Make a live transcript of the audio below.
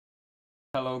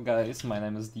Hello guys, my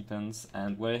name is Deepens,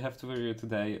 and what I have to review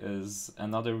today is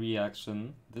another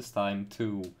reaction, this time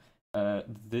to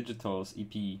DIGITALIS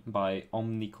EP by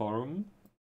Omnicorum.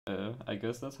 I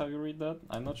guess that's how you read that,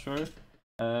 I'm not sure.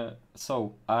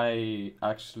 So I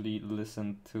actually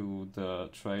listened to the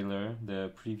trailer,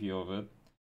 the preview of it.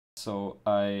 So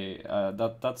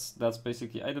that's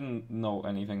basically, I didn't know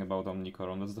anything about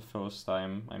Omnicorum. That's the first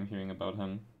time I'm hearing about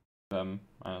them, I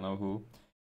don't know who.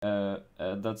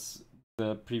 That's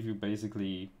the preview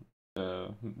basically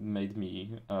made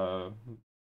me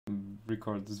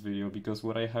record this video, because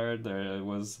what I heard there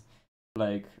was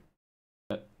like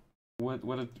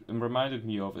what it reminded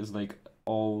me of is like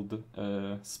old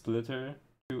Splitter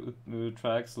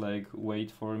tracks like Wait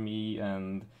For Me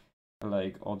and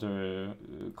like other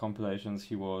compilations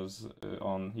he was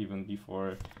on even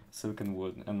before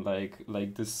Silkenwood, and like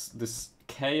this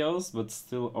chaos, but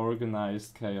still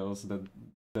organized chaos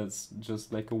that's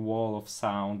just like a wall of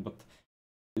sound, but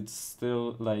it's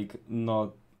still like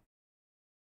not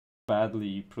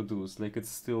badly produced. Like it's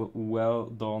still well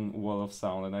done wall of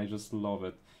sound, and I just love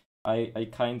it.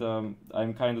 I'm kind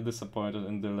of disappointed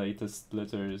in the latest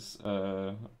Splitters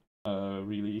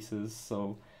releases,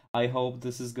 so I hope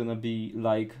this is gonna be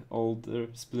like older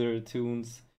Splitter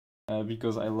tunes,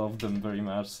 because I love them very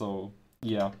much. So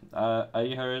yeah,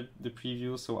 I heard the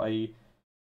preview, so I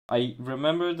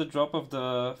remember the drop of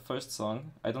the first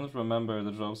song. I don't remember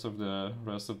the drops of the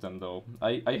rest of them though.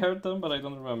 I heard them, but I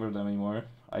don't remember them anymore,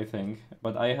 I think.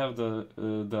 But I have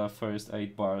the first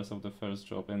 8 bars of the first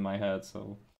drop in my head,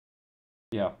 so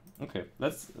yeah. Okay,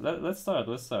 let's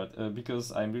start.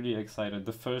 Because I'm really excited.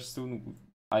 The first tune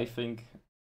I think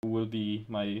will be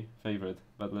my favorite,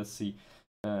 but let's see.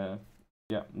 Yeah,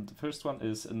 the first one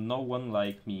is No One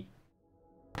Like Me.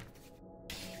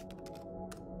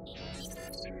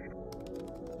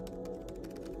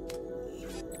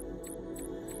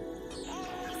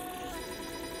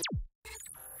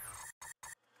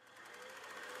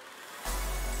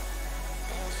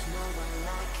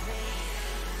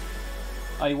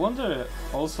 I wonder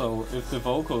also if the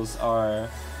vocals are...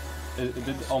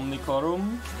 Did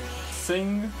Omnicorum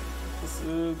sing,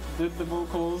 did the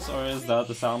vocals, or is that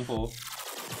a sample?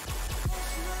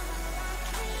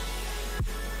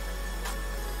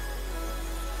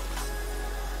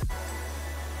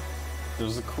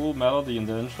 There's a cool melody in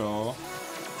the intro.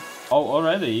 Oh,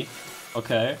 already?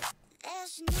 Okay.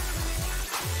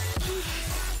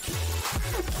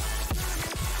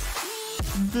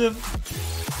 The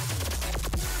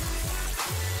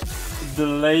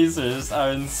lasers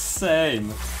are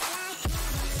insane.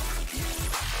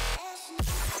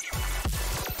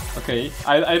 Okay,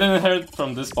 I didn't hear it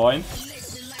from this point.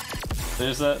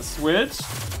 There's a switch.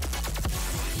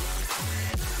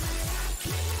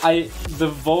 The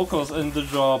vocals in the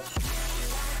drop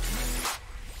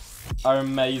are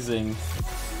amazing.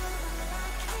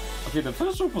 Okay, the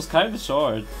first drop was kind of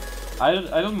short. I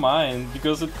don't mind,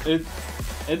 because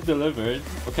it delivered.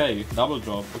 Okay, double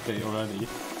drop. Okay, already.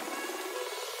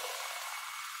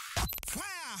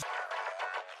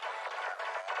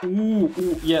 Ooh,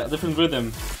 yeah, different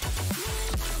rhythm.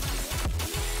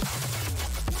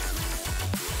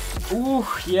 Ooh,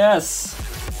 yes.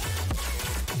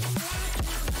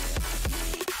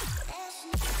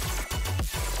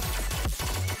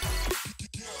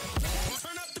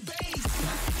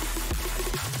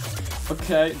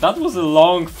 Okay, that was a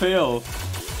long fill.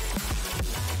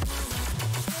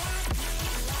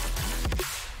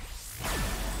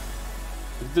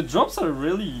 The drops are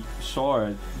really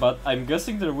short, but I'm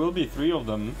guessing there will be 3 of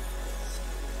them.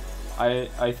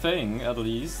 I think, at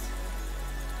least.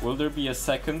 Will there be a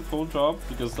second full drop?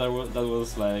 Because that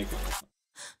was like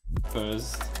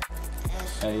first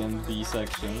A and B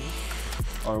section.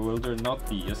 Or will there not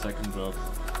be a second drop?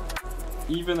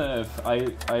 Even if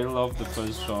I love the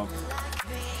first drop.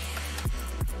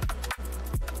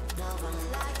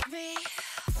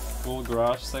 Full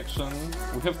garage section.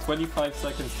 We have 25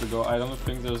 seconds to go. I don't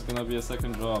think there's gonna be a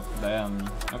second drop. Damn.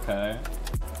 Okay.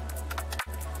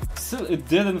 Still, it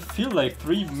didn't feel like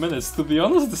 3 minutes. To be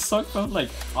honest, the song felt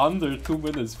like under 2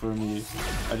 minutes for me.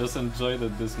 I just enjoyed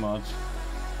it this much.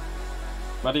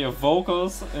 But yeah,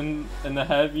 vocals in a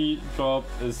heavy drop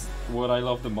is what I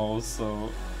love the most,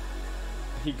 so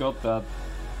he got that.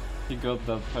 He got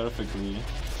that perfectly.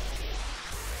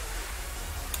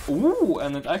 Ooh,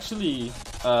 and it actually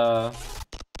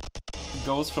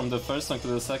goes from the first song to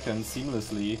the second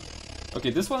seamlessly. Okay,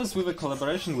 this one is with a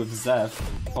collaboration with Zeph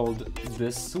called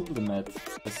The Sublimet.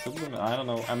 I don't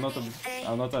know.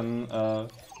 I'm not an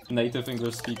native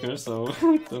English speaker, so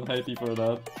don't hate me for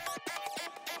that.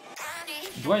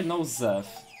 Do I know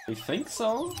Zeph? I think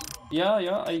so.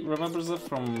 Yeah, I remember that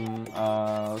from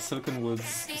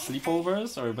Silkenwood's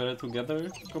sleepovers or Better Together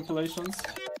compilations.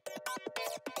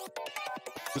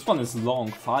 This one is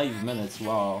long, 5 minutes,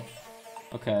 wow.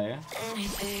 Okay.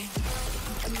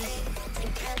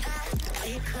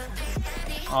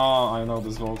 Oh, I know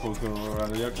this vocal tour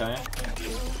already, okay.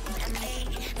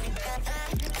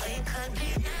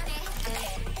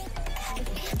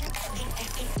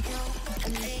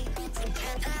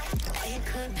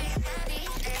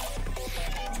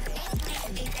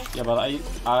 Yeah, but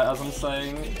as I'm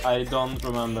saying, I don't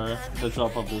remember the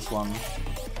drop of this one,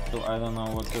 so I don't know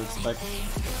what to expect.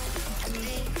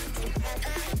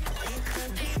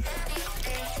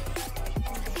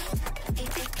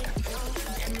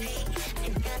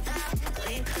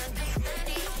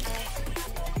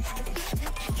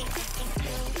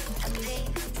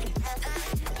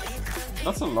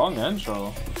 That's a long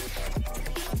intro.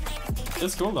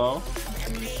 It's cool though.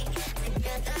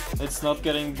 It's not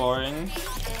getting boring.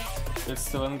 It's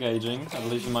still engaging, at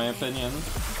least in my opinion.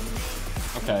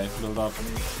 Okay, build up.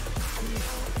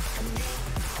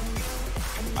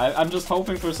 I'm just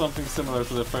hoping for something similar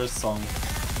to the first song.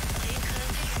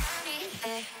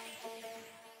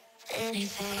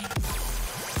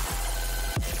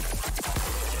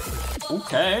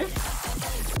 Okay.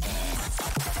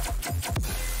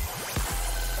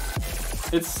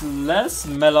 It's less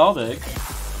melodic.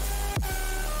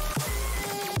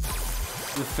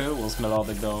 The fill was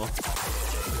melodic though.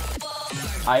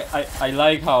 I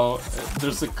like how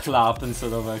there's a clap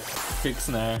instead of a kick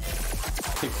snare.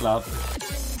 Kick clap.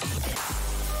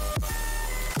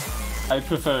 I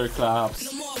prefer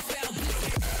claps.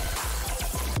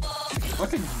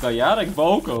 Fucking dyadic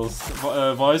vocals,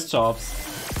 voice chops.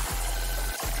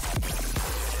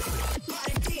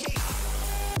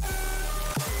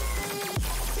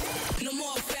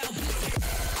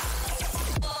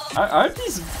 Are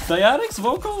these dyadics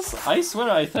vocals? I swear,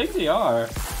 I think they are.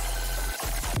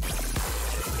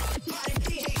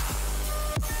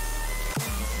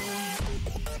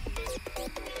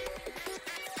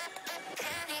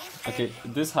 Okay,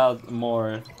 this had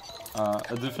more,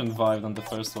 a different vibe than the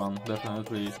first one,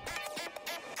 definitely.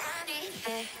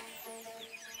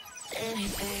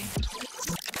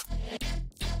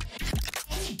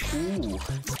 Ooh.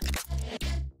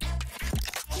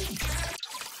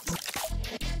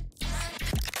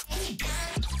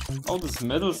 Oh, this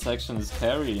middle section is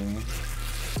carrying.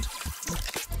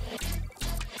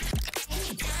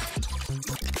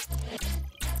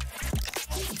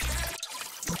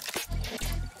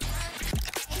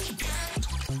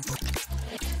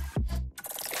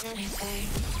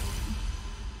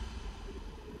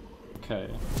 Okay.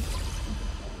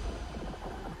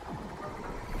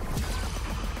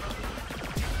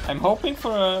 I'm hoping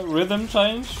for a rhythm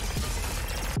change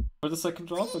for the second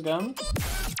drop again.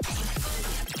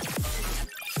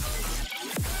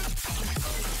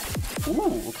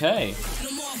 Ooh, okay.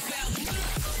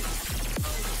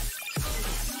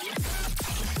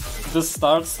 The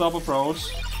start-stop approach.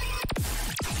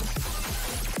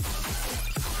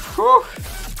 Whew.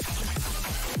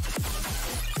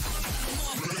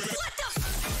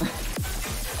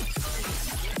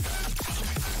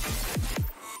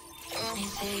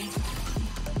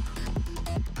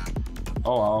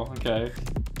 Oh wow, okay.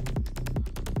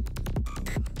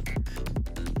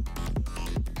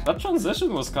 That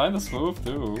transition was kinda smooth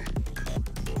too.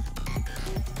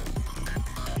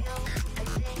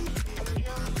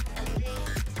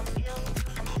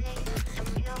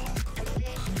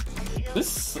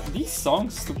 These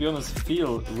songs, to be honest,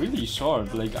 feel really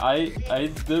short. Like I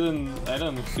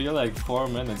didn't feel like 4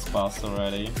 minutes passed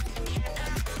already.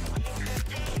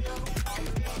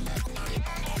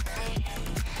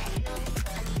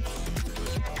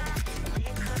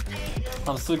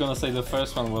 I'm still gonna say the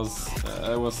first one was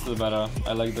still better.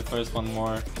 I like the first one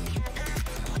more.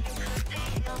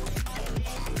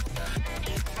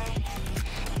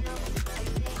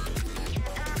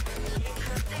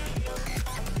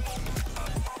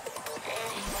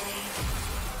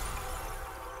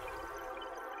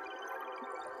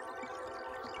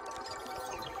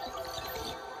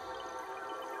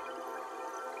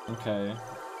 Okay.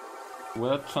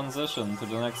 Will it transition to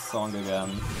the next song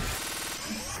again?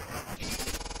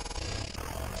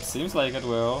 Seems like it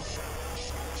will.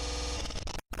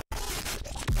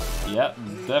 Yeah,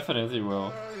 definitely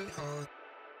will.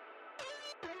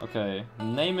 Okay,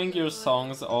 naming your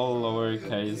songs all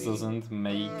lowercase doesn't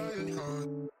make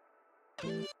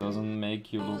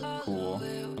you look cool.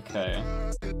 Okay.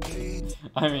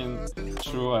 I mean,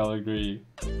 true, I'll agree.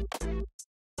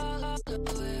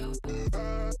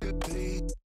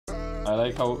 I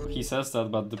like how he says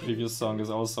that, but the previous song is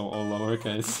also all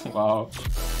lowercase. Wow.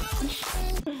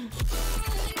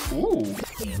 Ooh.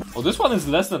 Oh, this one is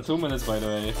less than 2 minutes, by the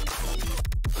way.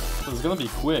 So it's gonna be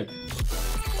quick.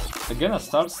 Again, a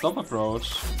start-stop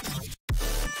approach.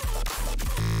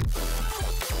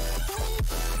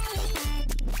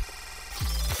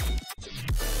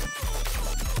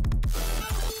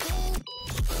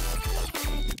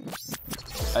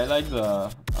 I like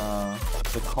the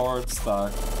chord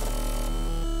stack.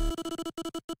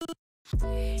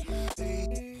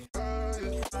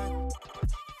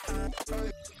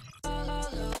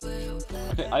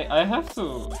 Okay, I have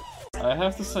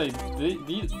to say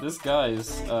this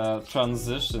guy's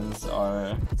transitions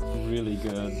are really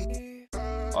good.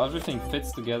 Everything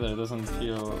fits together. It doesn't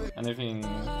feel anything.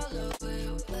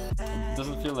 It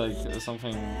doesn't feel like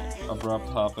something abrupt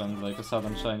happened, like a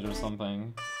sudden change or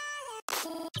something.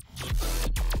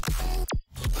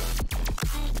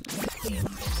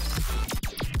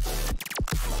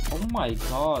 Oh my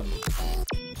god.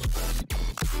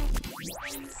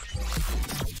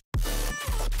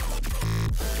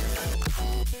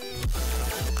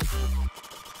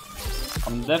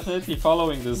 I'm definitely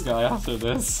following this guy after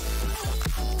this.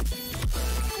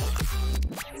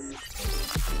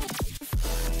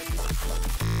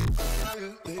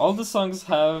 All the songs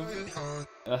have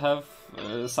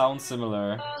sound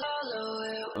similar,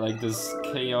 like this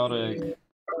chaotic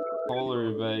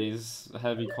color bass,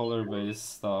 heavy color bass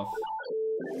stuff.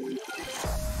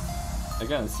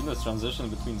 Again, seamless transition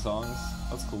between songs.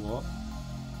 That's cool.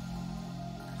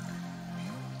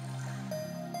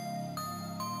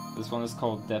 This one is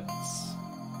called Depths.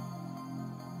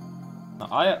 Now,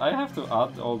 I have to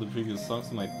add all the previous songs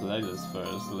to my playlist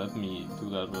first. Let me do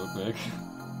that real quick.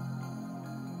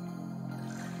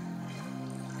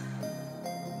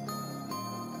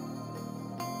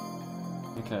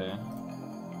 Okay.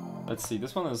 Let's see,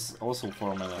 this one is also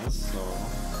 4 minutes, so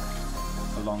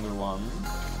a longer one.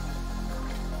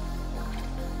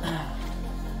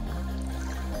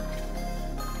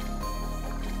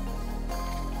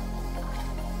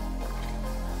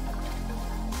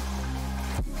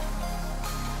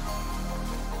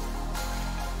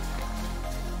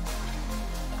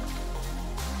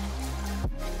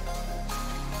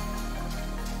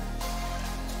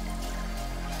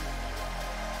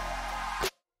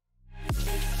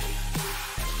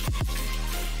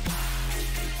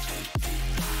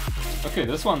 Okay,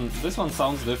 this one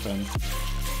sounds different.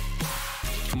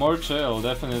 More chill,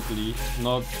 definitely.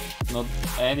 Not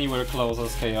anywhere close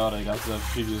as chaotic as the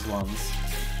previous ones.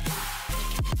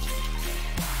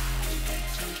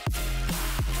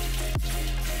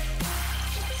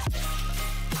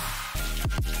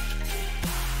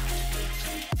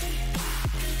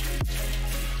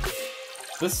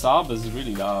 This sub is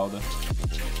really loud.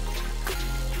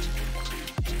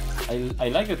 I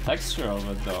like the texture of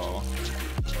it though.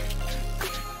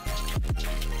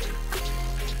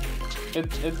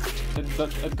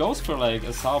 It goes for like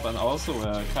a sub and also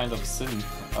a kind of synth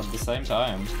at the same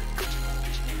time.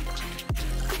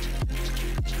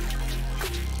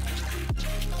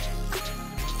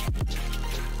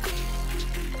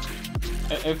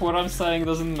 If what I'm saying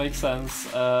doesn't make sense,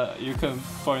 you can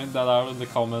point that out in the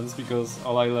comments, because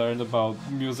all I learned about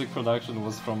music production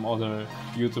was from other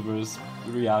YouTubers'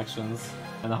 reactions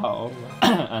and how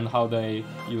and how they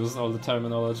use all the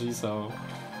terminology. So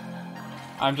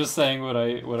I'm just saying what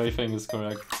I think is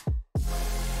correct.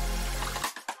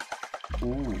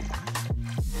 Ooh.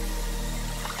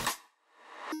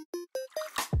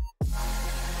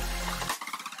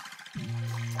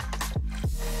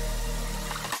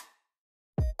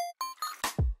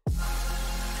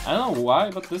 I don't know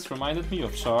why, but this reminded me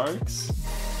of Sharks.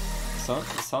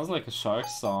 It sounds like a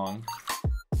Sharks song.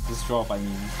 This drop, I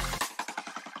mean.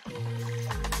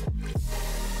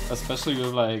 Especially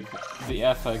with like the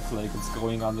effect, like it's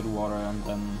going under the water and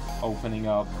then opening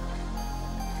up.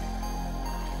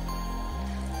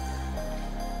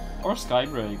 Or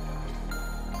Skybreak,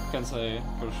 I can say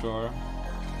for sure.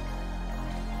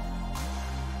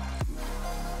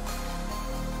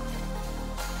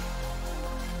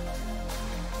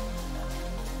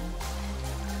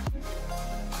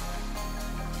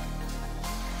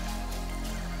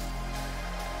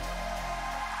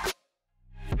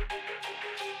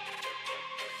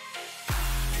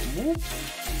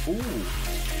 Ooh.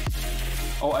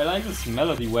 Oh, I like this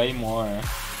melody way more.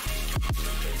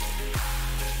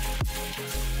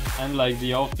 And like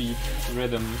the offbeat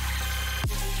rhythm.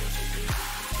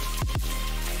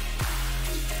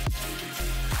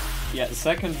 Yeah, the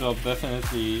second drop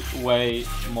definitely way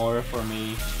more for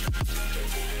me.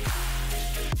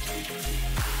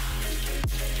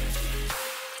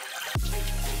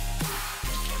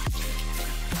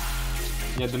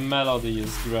 Yeah, the melody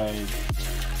is great.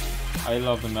 I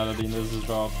love the melody in this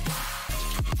drop.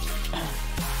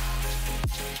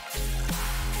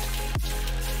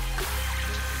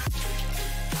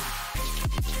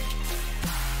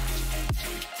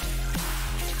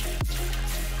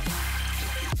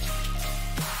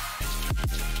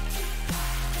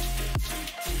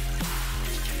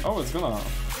 Oh, it's gonna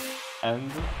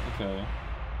end? Okay.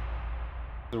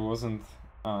 There wasn't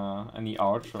any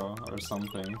outro or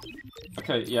something.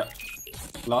 Okay, yeah.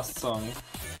 Last song.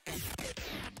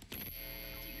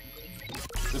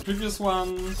 The previous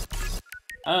one,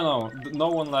 I don't know, No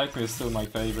One Like Me is still my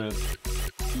favorite.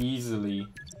 Easily.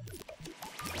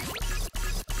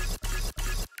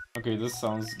 Okay, this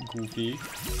sounds goofy.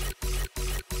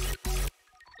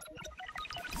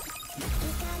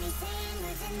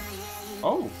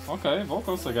 Oh, okay,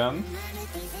 vocals again.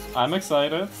 I'm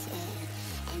excited.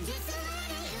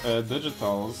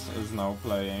 DIGITALIS is now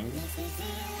playing.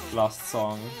 Last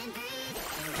song.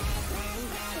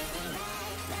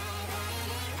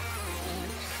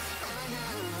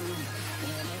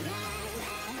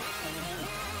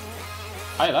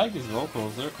 I like these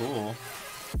vocals, they're cool.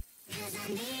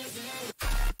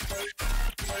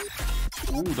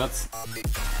 Ooh, that's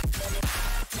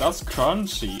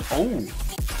crunchy. Oh!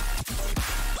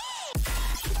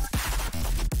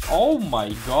 Oh my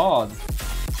god!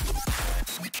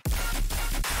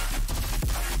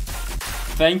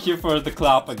 Thank you for the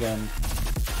clap again.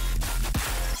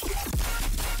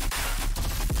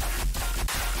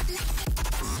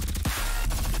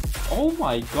 Oh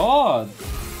my god!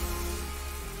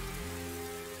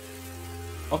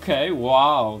 Okay,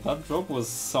 wow, that drop was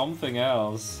something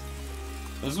else.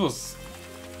 This was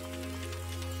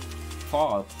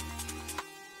thought.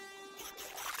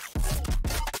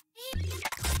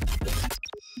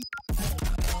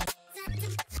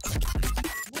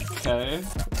 Okay.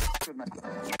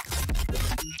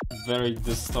 Very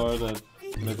distorted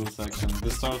middle section.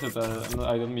 Distorted,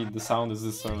 I don't mean the sound is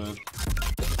distorted.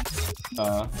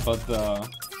 But the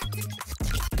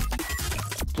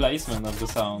placement of the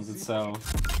sounds itself.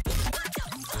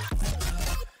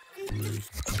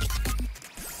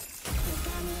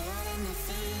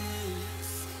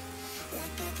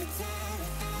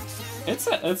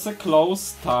 It's a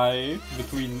close tie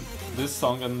between this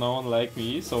song and No One Like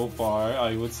Me so far,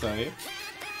 I would say.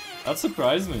 That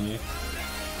surprised me.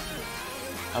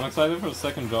 I'm excited for the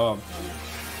second job.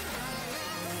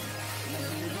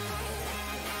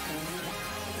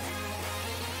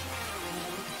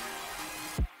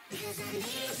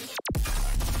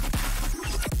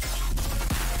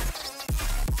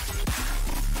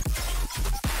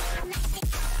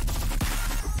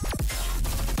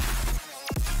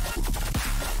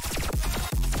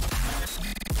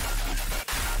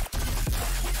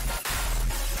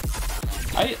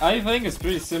 I think it's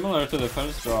pretty similar to the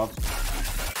first drop.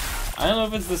 I don't know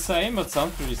if it's the same, but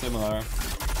sounds pretty similar.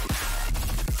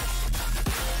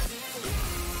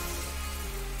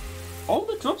 All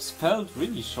the drops felt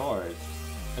really short,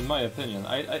 in my opinion.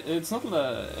 It's not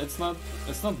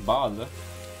bad,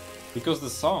 because the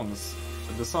songs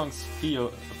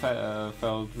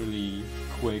felt really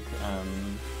quick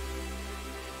and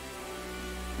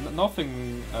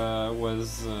nothing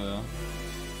was.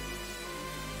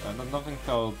 Nothing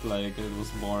felt like it was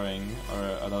boring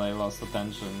or that I lost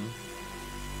attention.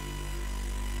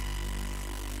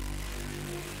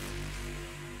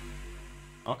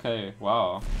 Okay,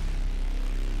 wow.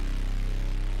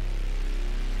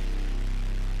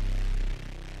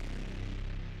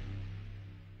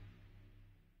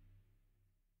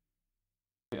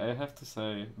 I have to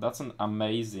say, that's an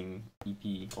amazing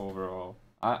EP overall.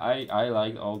 I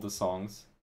liked all the songs.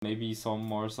 Maybe some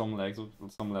more, some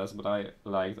less, but I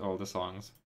liked all the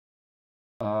songs.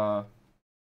 I'm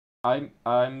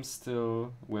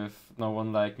still with No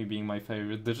One Like Me being my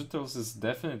favorite. DIGITALIS is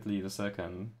definitely the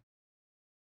second.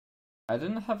 I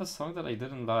didn't have a song that I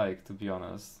didn't like, to be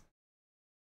honest.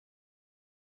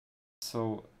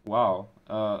 So wow,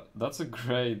 that's a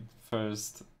great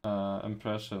first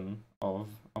impression of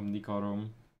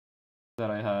Omnicorum that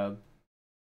I had.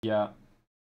 Yeah.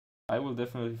 I will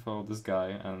definitely follow this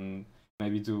guy and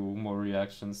maybe do more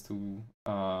reactions to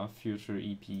future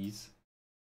EPs.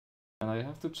 And I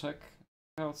have to check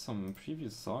out some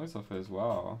previous songs of his.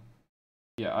 Wow.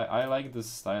 Yeah, I like this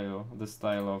style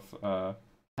of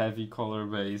heavy color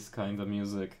bass kind of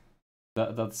music.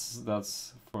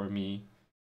 That's for me.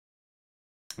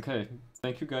 Okay,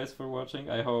 thank you guys for watching.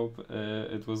 I hope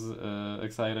it was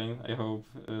exciting. I hope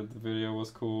the video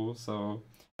was cool. So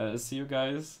see you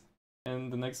guys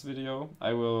in the next video.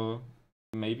 I will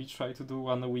maybe try to do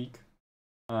one a week.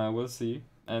 We'll see.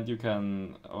 and you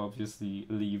can obviously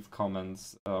leave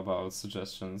comments about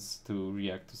suggestions to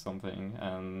react to something.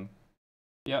 And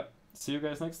yeah, see you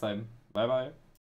guys next time. Bye bye.